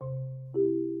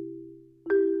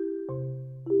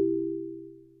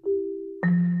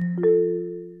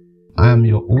I'm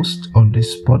your host on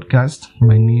this podcast.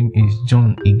 My name is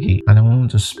John Ige, and I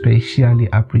want to specially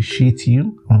appreciate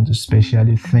you. I want to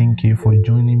specially thank you for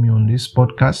joining me on this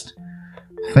podcast.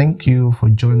 Thank you for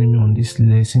joining me on this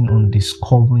lesson on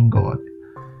discovering God.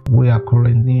 We are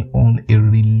currently on a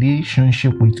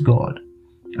relationship with God,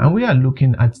 and we are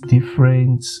looking at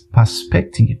different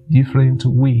perspectives, different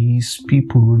ways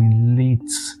people relate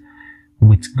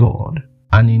with God.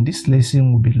 And in this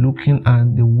lesson, we'll be looking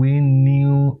at the way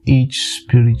New Age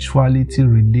spirituality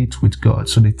relates with God.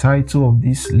 So the title of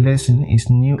this lesson is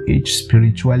New Age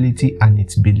Spirituality and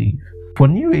its Belief. For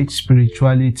New Age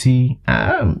spirituality,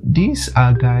 these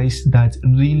are guys that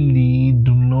really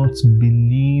do not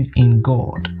believe in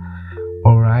God.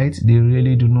 Alright, they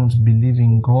really do not believe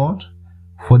in God.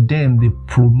 For them, they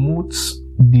promote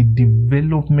the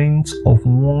development of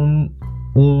one's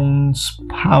own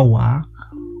power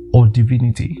or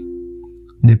divinity.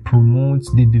 They promote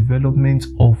the development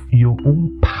of your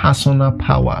own personal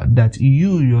power, that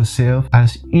you yourself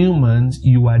as humans,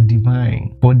 you are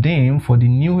divine. For them, for the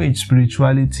New Age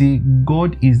spirituality,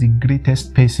 God is the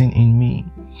greatest person in me.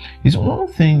 It's one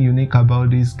thing unique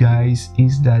about these guys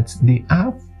is that they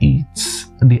have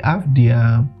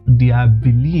their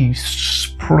beliefs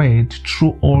spread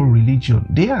through all religion.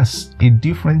 They are a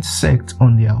different sect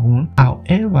on their own.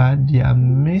 However, their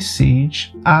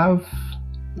message have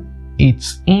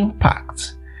its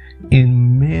impact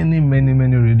in many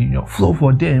religions. So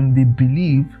for them, they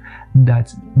believe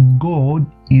that God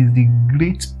is the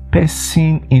great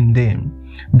person in them.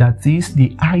 That is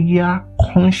the higher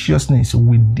consciousness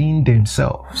within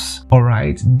themselves.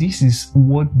 Alright, this is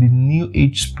what the New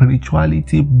Age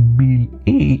spirituality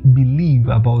believe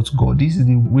about God. This is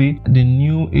the way the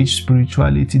New Age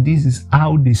spirituality, this is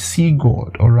how they see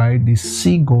God. Alright, they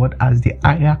see God as the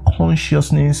higher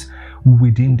consciousness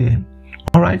within them.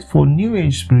 Alright, for New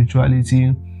Age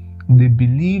spirituality, they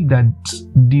believe that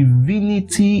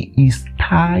divinity is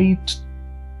tied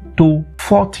to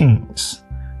four things.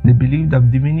 They believe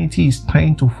that divinity is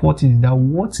tied to four things, that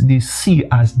what they see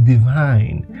as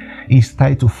divine is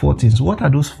tied to four things. What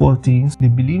are those four things? They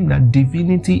believe that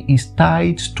divinity is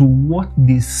tied to what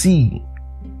they see.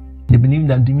 They believe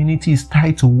that divinity is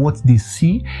tied to what they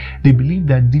see. They believe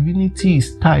that divinity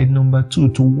is tied, number two,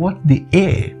 to what they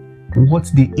hear. What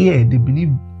they hear, they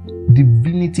believe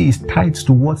divinity is tied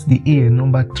to what they hear.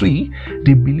 Number three,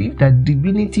 they believe that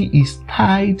divinity is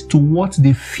tied to what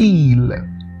they feel.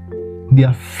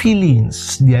 Their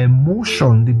feelings, their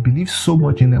emotion, they believe so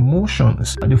much in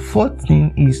emotions. And the fourth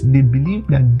thing is they believe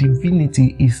that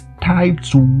divinity is tied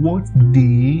to what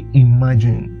they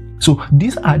imagine. So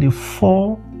these are the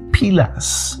four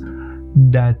pillars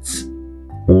that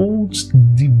holds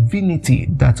divinity,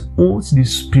 that holds the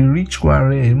spiritual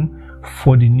realm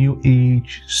for the New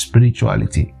Age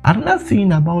spirituality. Another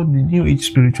thing about the New Age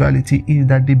spirituality is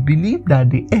that they believe that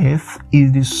the earth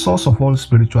is the source of all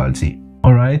spirituality.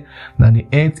 Alright, that the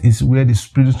earth is where the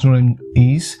spiritual realm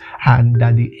is, and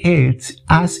that the earth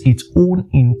has its own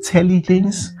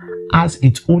intelligence, has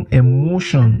its own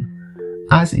emotion,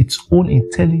 has its own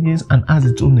intelligence, and has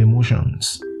its own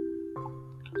emotions.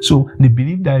 So they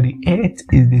believe that the earth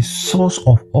is the source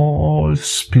of all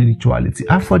spirituality.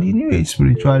 And for the New Age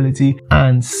spirituality,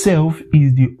 and self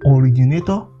is the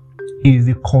originator, is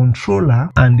the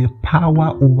controller, and the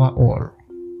power over all.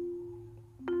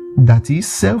 That is,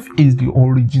 self is the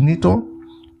originator,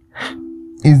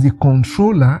 is the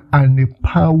controller, and the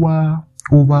power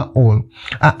over all.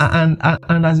 And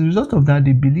as a result of that,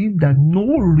 they believe that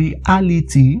no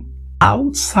reality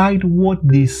outside what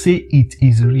they say it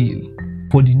is real.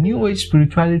 For the New Age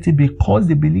spirituality, because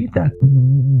they believe that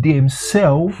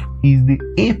themselves is the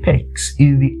apex,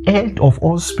 is the head of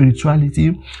all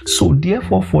spirituality, so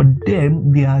therefore for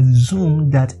them, they assume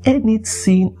that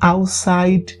anything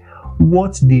outside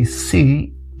what they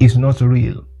say is not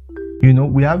real. You know,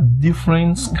 we have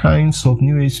different kinds of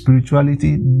New Age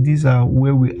spirituality. These are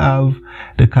where we have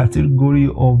the category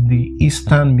of the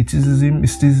Eastern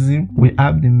mysticism. We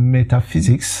have the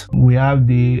metaphysics. We have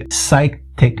the psych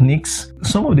techniques.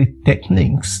 Some of the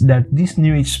techniques that this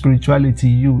New Age spirituality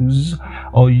uses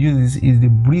is the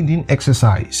breathing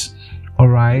exercise.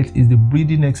 Alright, is the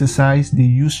breathing exercise. They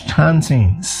use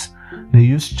chantings. They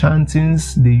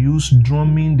use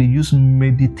drumming, they use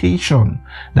meditation.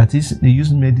 That is, they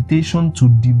use meditation to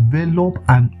develop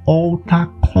and alter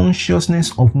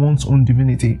consciousness of one's own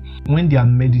divinity. When they are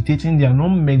meditating, they are not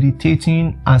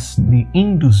meditating as the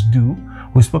Hindus do.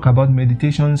 We spoke about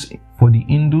meditations for the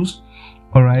Hindus.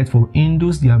 Alright, for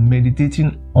Hindus, they are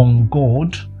meditating on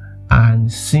God and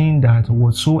saying that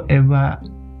whatsoever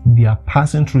they are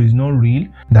passing through is not real,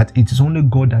 that it is only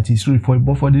God that is real.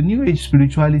 But for the New Age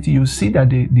spirituality, you see that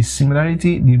the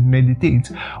similarity, they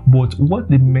meditate, but what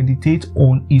they meditate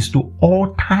on is to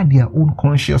alter their own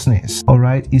consciousness, all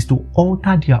right, is to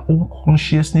alter their own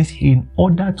consciousness in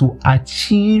order to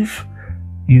achieve,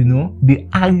 you know, the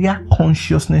higher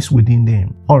consciousness within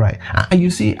them. All right. And you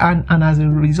see, and as a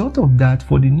result of that,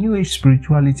 for the New Age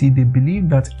spirituality, they believe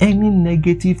that any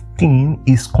negative thing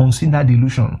is considered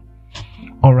illusion.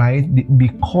 All right.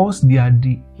 Because they are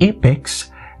the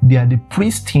apex, they are the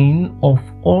pristine of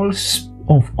all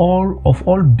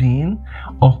being.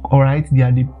 All right. They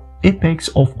are the apex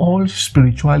of all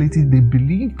spirituality. They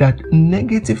believe that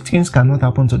negative things cannot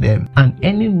happen to them, and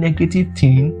any negative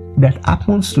thing that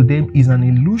happens to them is an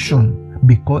illusion,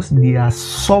 because they are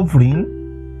sovereign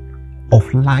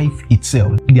of life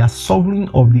itself. They are sovereign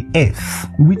of the earth,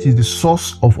 which is the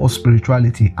source of all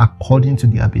spirituality, according to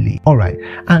their belief. All right.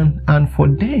 And for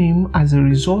them, as a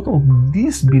result of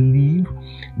this belief,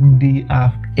 they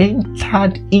have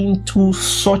entered into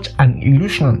such an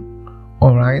illusion,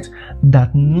 all right,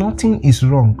 that nothing is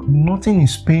wrong, nothing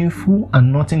is painful,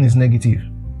 and nothing is negative.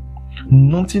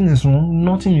 Nothing is wrong,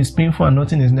 nothing is painful, and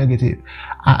nothing is negative.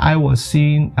 I was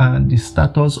seeing the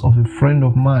status of a friend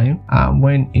of mine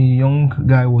when a young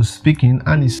guy was speaking,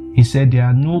 and he said there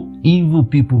are no evil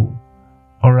people,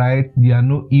 all right, there are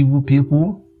no evil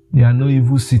people, there are no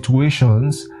evil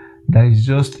situations, that is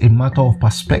just a matter of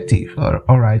perspective,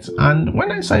 all right. And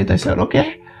when I saw it, I said,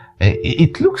 okay,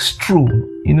 it looks true.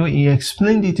 You know, he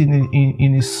explained it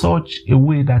in such a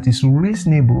way that is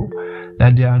reasonable,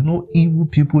 that there are no evil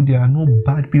people, there are no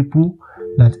bad people,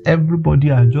 that everybody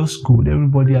are just good,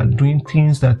 everybody are doing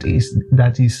things that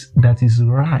is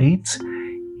right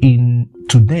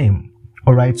to them.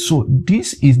 All right. So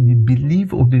this is the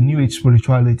belief of the New Age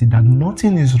spirituality, that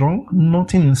nothing is wrong,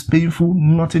 nothing is painful,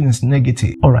 nothing is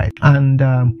negative. All right. And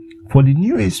for the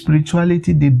New Age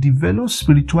spirituality, they develop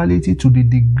spirituality to the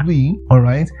degree, all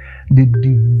right, they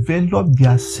develop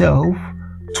their self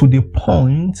to the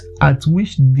point at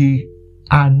which there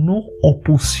are no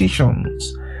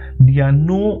oppositions, there are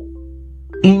no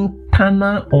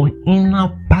internal or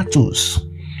inner battles,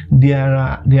 there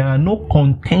are no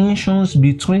contentions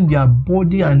between their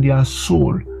body and their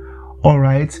soul. All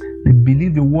right. They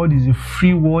believe the world is a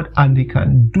free world, and they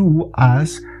can do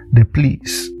as they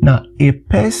please. Now, a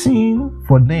person,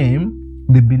 for them,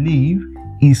 they believe,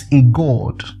 is a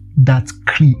god that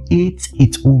creates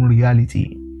its own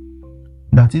reality.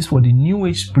 That is, for the New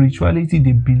Age spirituality,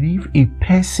 they believe a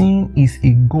person is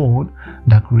a god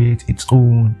that creates its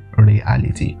own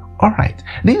reality. All right,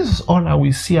 this is all I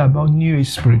will say about New Age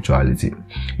spirituality.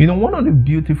 You know, one of the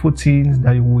beautiful things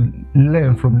that you will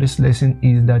learn from this lesson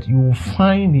is that you will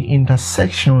find the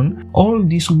intersection all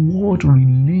this world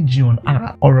religion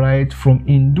are. All right, from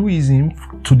Hinduism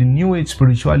to the New Age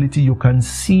spirituality, you can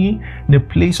see the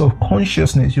place of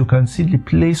consciousness, you can see the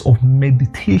place of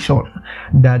meditation,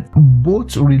 that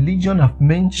both religion have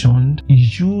mentioned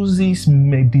uses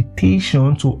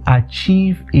meditation to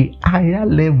achieve a higher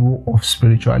level of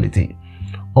spirituality.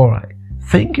 All right,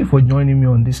 thank you for joining me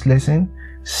on this lesson.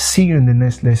 See you in the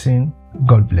next lesson.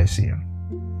 God bless you.